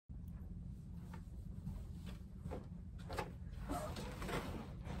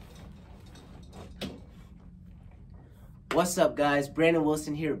What's up guys, Brandon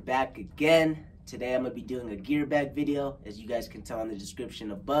Wilson here, back again. Today I'm going to be doing a gear bag video, as you guys can tell in the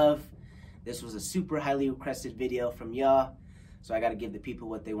description above. This was a super highly requested video from y'all, so I got to give the people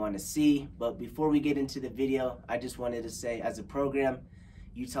what they want to see. But before we get into the video, I just wanted to say, as a program,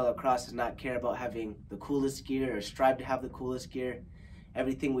 Utah Lacrosse does not care about having the coolest gear or strive to have the coolest gear.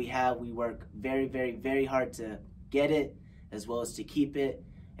 Everything we have, we work very hard to get it, as well as to keep it.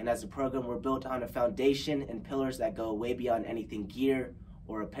 And as a program, we're built on a foundation and pillars that go way beyond anything gear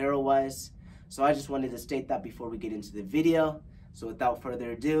or apparel wise. So I just wanted to state that before we get into the video. So without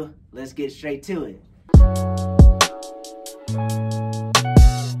further ado, let's get straight to it.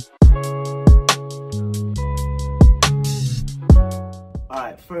 All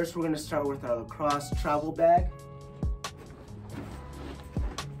right, first we're gonna start with our Lacrosse travel bag.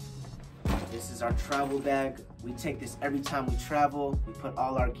 This is our travel bag. We take this every time we travel. We put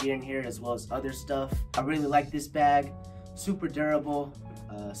all our gear in here as well as other stuff. I really like this bag. Super durable,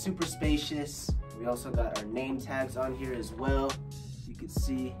 super spacious. We also got our name tags on here as well. You can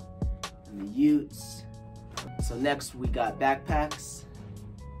see, and the Utes. So next we got backpacks.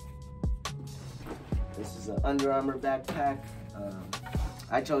 This is an Under Armour backpack.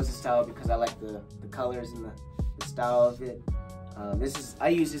 I chose this style because I like the colors and the style of it. I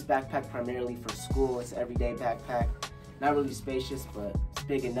use this backpack primarily for school. It's an everyday backpack. Not really spacious, but it's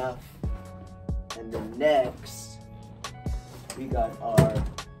big enough. And then next, we got our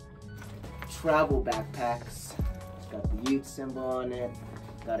travel backpacks. It's got the Ute symbol on it.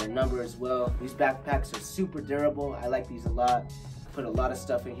 Got our number as well. These backpacks are super durable. I like these a lot. Put a lot of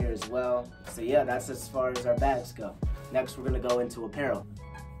stuff in here as well. So yeah, that's as far as our bags go. Next, we're gonna go into apparel.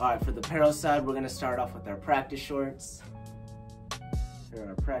 All right, for the apparel side, we're gonna start off with our practice shorts. Here are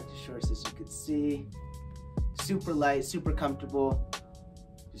our practice shorts, as you can see. Super light, super comfortable.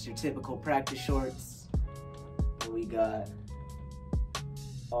 Just your typical practice shorts. And we got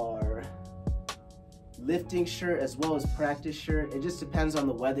our lifting shirt as well as practice shirt. It just depends on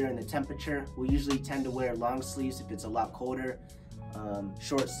the weather and the temperature. We usually tend to wear long sleeves if it's a lot colder.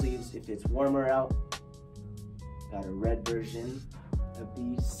 Short sleeves if it's warmer out. Got a red version of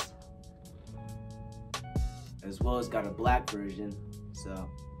these, as well as got a black version. So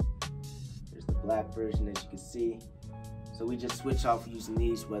there's the black version, as you can see. So we just switch off using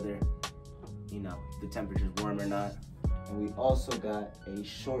these whether, you know, the temperature's warm or not. And we also got a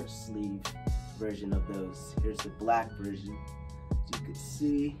short sleeve version of those. Here's the black version, as you can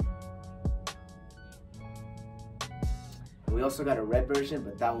see. And we also got a red version,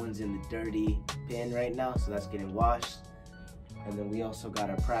 but that one's in the dirty bin right now, so that's getting washed. And then we also got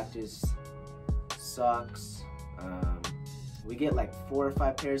our practice socks. We get like 4 or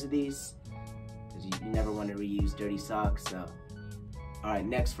 5 pairs of these because you never want to reuse dirty socks. So, all right,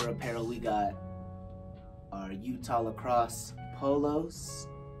 next for apparel, we got our Utah Lacrosse polos.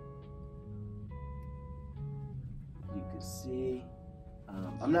 You can see,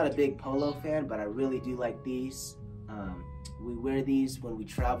 I'm not a big polo fan, but I really do like these. We wear these when we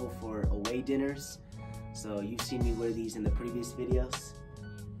travel for away dinners. So you've seen me wear these in the previous videos.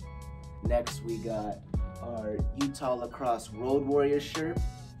 Next, we got our Utah Lacrosse Road Warrior shirt.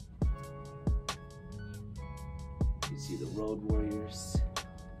 You can see the Road Warriors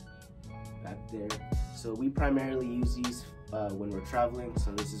back there. So we primarily use these when we're traveling.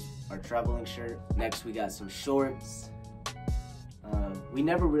 So this is our traveling shirt. Next, we got some shorts. We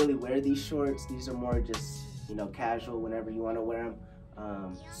never really wear these shorts. These are more just, you know, casual whenever you want to wear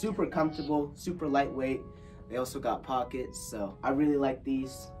them. Super comfortable, super lightweight. They also got pockets, so I really like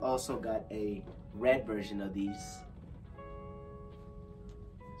these. Also got a red version of these.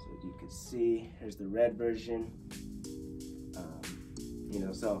 So you can see, here's the red version. You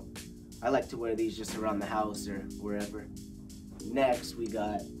know, so I like to wear these just around the house or wherever. Next, we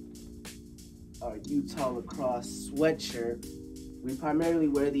got our Utah Lacrosse sweatshirt. We primarily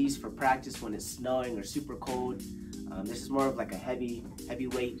wear these for practice when it's snowing or super cold. This is more of like a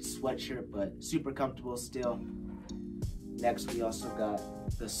heavyweight sweatshirt, but super comfortable still. Next, we also got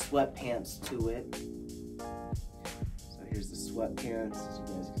the sweatpants to it. So here's the sweatpants, as you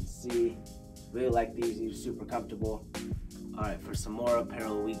guys can see. Really like these are super comfortable. All right, for some more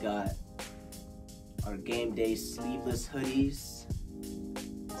apparel, we got our game day sleeveless hoodies.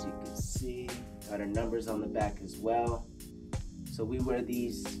 As you can see, got our numbers on the back as well. So we wear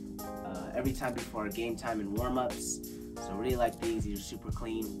these every time before our game time and warm-ups. So really like these are super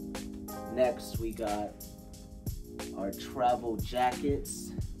clean. Next, we got our travel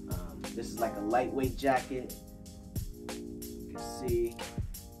jackets. This is like a lightweight jacket. You can see,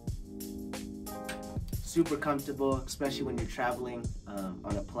 super comfortable, especially when you're traveling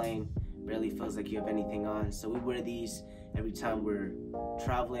on a plane. Barely feels like you have anything on. So we wear these every time we're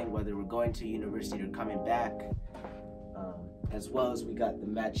traveling, whether we're going to university or coming back. As well as we got the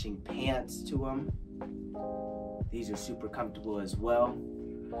matching pants to them. These are super comfortable as well,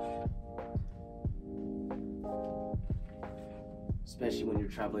 especially when you're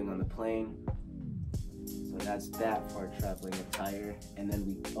traveling on the plane. So that's that for our traveling attire. And then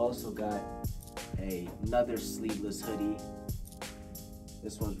we also got another sleeveless hoodie.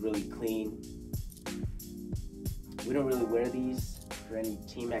 This one's really clean. We don't really wear these for any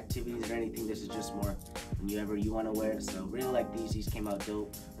team activities or anything. This is just more whenever you want to wear it. So really like these. These came out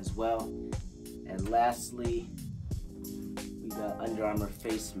dope as well. And lastly, we got Under Armour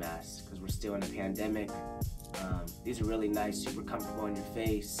face masks because we're still in a pandemic. These are really nice, super comfortable on your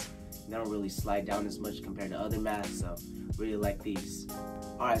face. They don't really slide down as much compared to other masks, so really like these.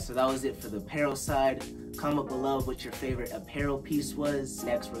 Alright, so that was it for the apparel side. Comment below what your favorite apparel piece was.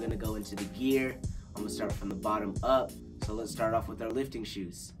 Next, we're going to go into the gear. I'm going to start from the bottom up. So let's start off with our lifting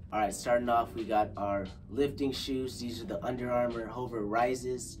shoes. Alright, starting off, we got our lifting shoes. These are the Under Armour Hover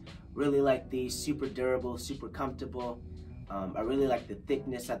Rises. Really like these, super durable, super comfortable. I really like the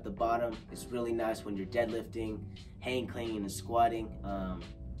thickness at the bottom. It's really nice when you're deadlifting, hang cleaning, and squatting.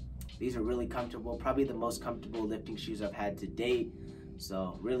 These are really comfortable, probably the most comfortable lifting shoes I've had to date.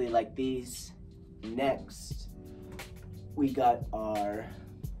 So really like these. Next, we got our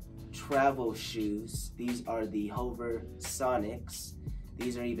travel shoes. These are the Hover Sonics.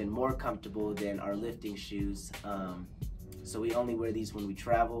 These are even more comfortable than our lifting shoes. So we only wear these when we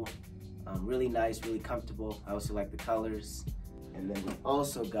travel. Really nice, really comfortable. I also like the colors. And then we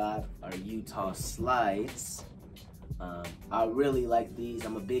also got our Utah slides. I really like these.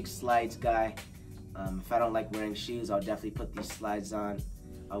 I'm a big slides guy. If I don't like wearing shoes, I'll definitely put these slides on.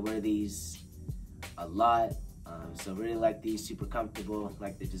 I wear these a lot. So really like these, super comfortable.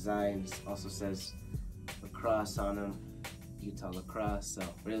 Like the designs, also says Lacrosse on them. Utah Lacrosse, so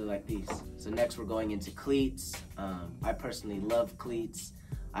really like these. So next we're going into cleats. I personally love cleats.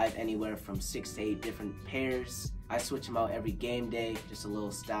 I have anywhere from 6 to 8 different pairs. I switch them out every game day, just a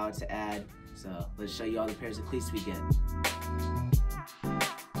little style to add. So let's show you all the pairs of cleats we get.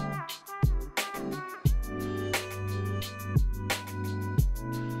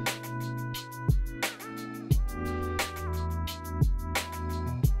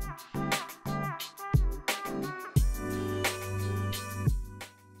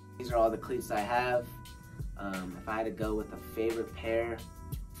 These are all the cleats I have. If I had to go with a favorite pair,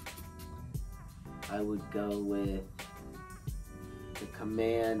 I would go with the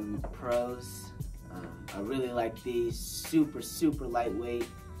Command Pros. I really like these, super lightweight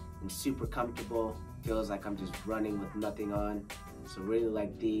and super comfortable. Feels like I'm just running with nothing on. So really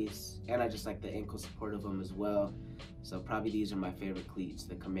like these, and I just like the ankle support of them as well. So probably these are my favorite cleats,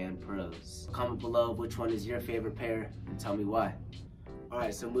 the Command Pros. Comment below which one is your favorite pair and tell me why.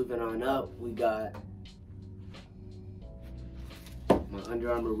 Alright, so moving on up, we got my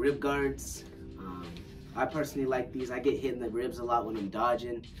Under Armour rib guards. I personally like these. I get hit in the ribs a lot when I'm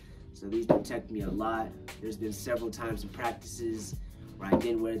dodging, so these protect me a lot. There's been several times in practices where I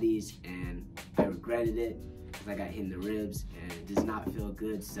didn't wear these and I regretted it because I got hit in the ribs and it does not feel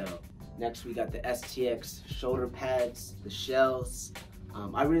good. So next we got the STX shoulder pads, the shells.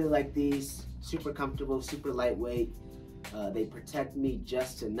 I really like these, super comfortable, super lightweight. They protect me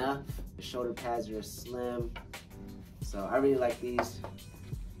just enough. The shoulder pads are slim, so I really like these.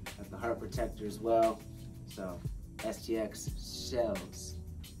 Got the heart protector as well. So STX shells,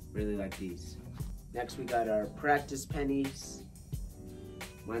 really like these. Next we got our practice pennies.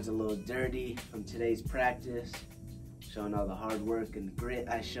 Mine's a little dirty from today's practice, showing all the hard work and grit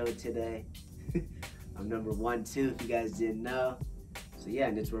I showed today. I'm number 1, 2, if you guys didn't know. So yeah,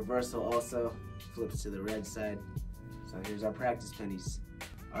 and it's reversal also, flips to the red side. So here's our practice pennies.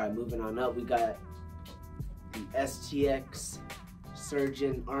 All right, moving on up, we got the STX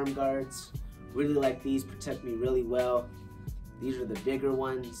Surgeon arm guards. Really like these, protect me really well. These are the bigger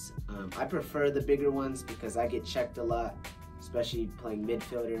ones. I prefer the bigger ones because I get checked a lot, especially playing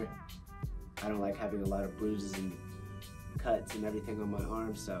midfielder. I don't like having a lot of bruises and cuts and everything on my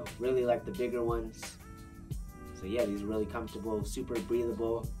arm, so really like the bigger ones. So yeah, these are really comfortable, super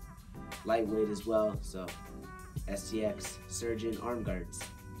breathable, lightweight as well. So STX Surgeon arm guards.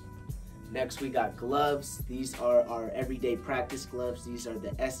 Next we got gloves. These are our everyday practice gloves. These are the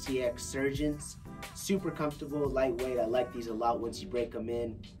STX Surgeons. Super comfortable, lightweight. I like these a lot once you break them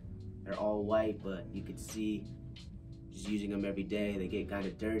in. They're all white, but you can see just using them every day, they get kind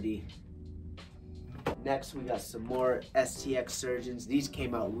of dirty. Next we got some more STX Surgeons. These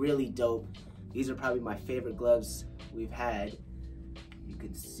came out really dope. These are probably my favorite gloves we've had. You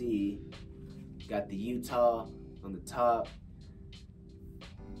can see, got the Utah on the top.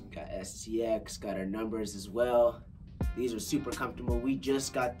 Got STX, got our numbers as well. These are super comfortable. We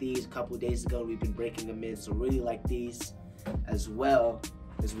just got these a couple days ago. We've been breaking them in, so really like these. As well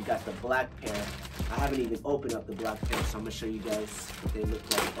as we got the black pair. I haven't even opened up the black pair, so I'm gonna show you guys what they look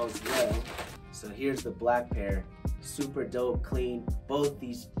like as well. So here's the black pair. Super dope, clean. Both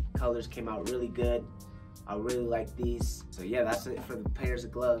these colors came out really good. I really like these. So yeah, that's it for the pairs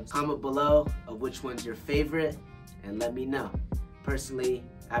of gloves. Comment below of which one's your favorite and let me know. Personally,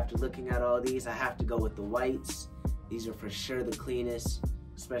 after looking at all these, I have to go with the whites. These are for sure the cleanest,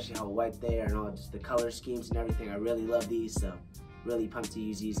 especially how white they are and all just the color schemes and everything. I really love these, so really pumped to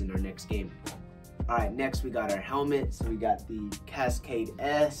use these in our next game. All right, next we got our helmet. So we got the Cascade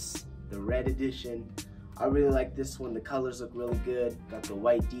S, the red edition. I really like this one. The colors look really good. Got the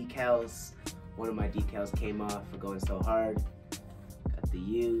white decals. One of my decals came off for going so hard. Got the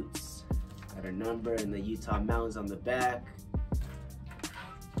Utes. Got our number and the Utah Mountains on the back.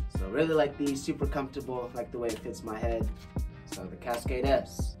 So really like these, super comfortable, like the way it fits my head. So the Cascade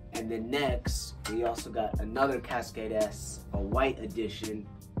S. And then next, we also got another Cascade S, a white edition.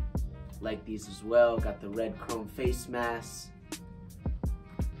 Like these as well. Got the red chrome face mask.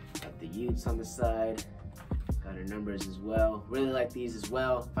 Got the Utes on the side. Got our numbers as well. Really like these as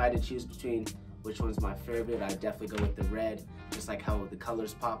well. If I had to choose between which one's my favorite, I'd definitely go with the red. Just like how the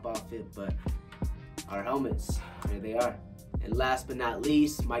colors pop off it, but our helmets, there they are. And last but not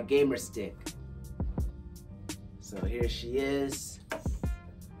least, my gamer stick. So here she is.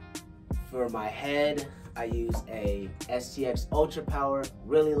 For my head, I use a STX Ultra Power.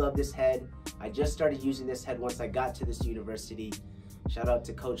 Really love this head. I just started using this head once I got to this university. Shout out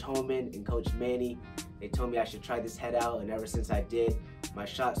to Coach Holman and Coach Manny. They told me I should try this head out, and ever since I did, my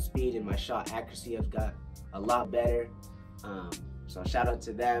shot speed and my shot accuracy have got a lot better. So shout out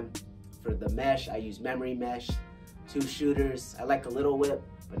to them. For the mesh, I use memory mesh. 2 shooters. I like a little whip,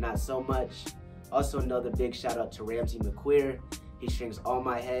 but not so much. Also another big shout out to Ramsey McQueer. He strings all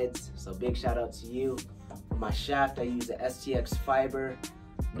my heads, so big shout out to you. For my shaft, I use the STX fiber.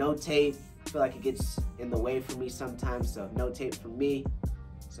 No tape. I feel like it gets in the way for me sometimes, so no tape for me.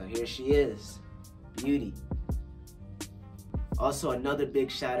 So here she is. Beauty. Also another big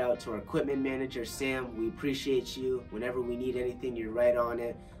shout out to our equipment manager, Sam. We appreciate you. Whenever we need anything, you're right on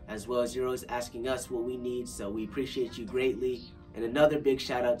it, as well as you're always asking us what we need, so we appreciate you greatly. And another big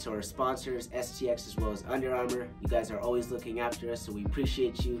shout out to our sponsors, STX as well as Under Armour. You guys are always looking after us, so we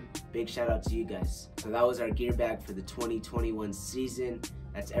appreciate you. Big shout out to you guys. So that was our gear bag for the 2021 season.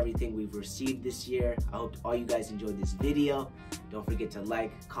 That's everything we've received this year. I hope all you guys enjoyed this video. Don't forget to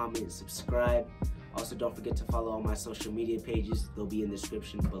like, comment, subscribe. Also, don't forget to follow all my social media pages. They'll be in the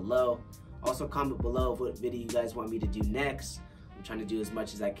description below. Also, comment below of what video you guys want me to do next. I'm trying to do as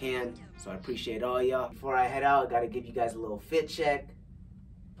much as I can, so I appreciate all y'all. Before I head out, I gotta give you guys a little fit check.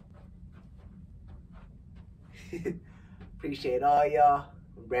 Appreciate all y'all.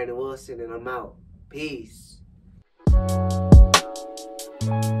 I'm Brandon Wilson, and I'm out. Peace.